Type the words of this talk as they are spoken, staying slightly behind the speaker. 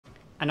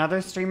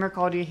Another streamer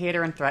called you a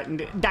hater and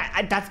threatened.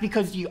 That's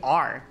because you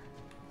are.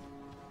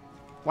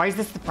 Why is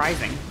this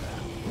surprising?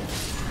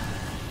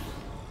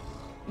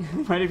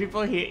 Why do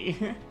people hate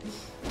you?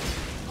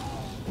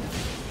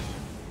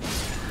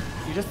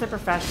 You're just a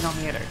professional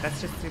hater.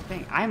 That's just your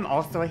thing. I'm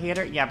also a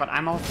hater. Yeah, but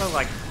I'm also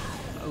like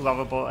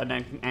lovable and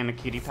a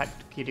cutie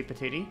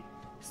patootie.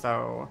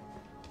 So,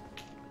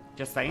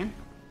 just saying.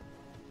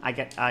 I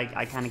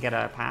kind of get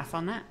a pass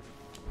on that.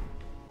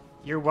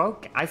 You're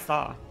woke? I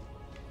saw.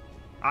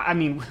 I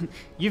mean,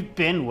 you've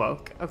been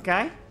woke,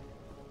 okay?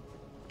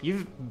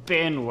 You've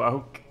been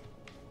woke.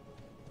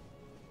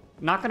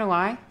 Not gonna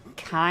lie,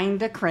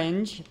 kinda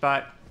cringe,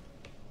 but,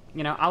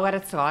 you know, I'll let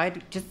it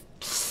slide.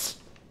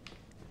 Just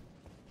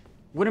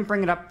wouldn't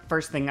bring it up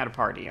first thing at a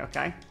party,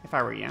 okay? If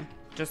I were you.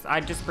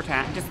 I'd just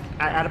pretend,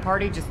 at a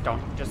party, just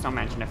don't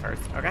mention it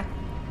first, okay?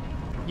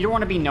 You don't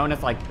want to be known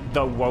as, like,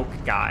 the woke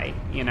guy,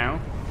 you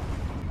know?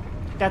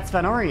 That's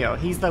Venorio.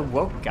 He's the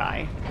woke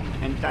guy.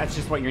 And that's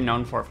just what you're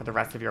known for the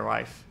rest of your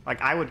life.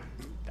 Like, I would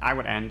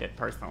end it,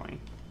 personally,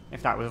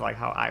 if that was, like,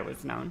 how I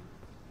was known.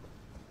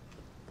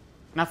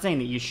 I'm not saying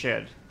that you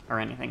should, or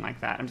anything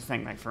like that. I'm just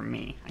saying, like, for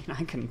me,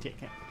 I couldn't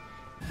take it.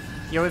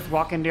 You always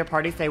walk into a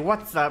party, say,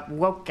 "What's up,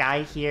 woke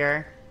guy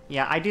here?"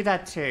 Yeah, I do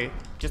that, too.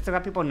 Just to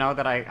let people know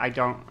that I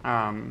don't,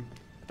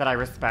 that I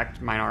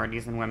respect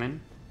minorities and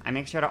women. I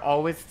make sure to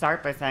always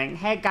start by saying,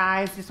 "Hey,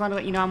 guys, just want to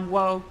let you know I'm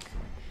woke.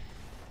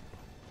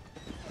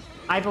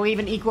 I believe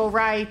in equal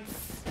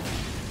rights.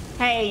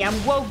 Hey,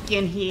 I'm woke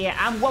in here.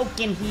 I'm woke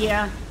in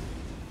here."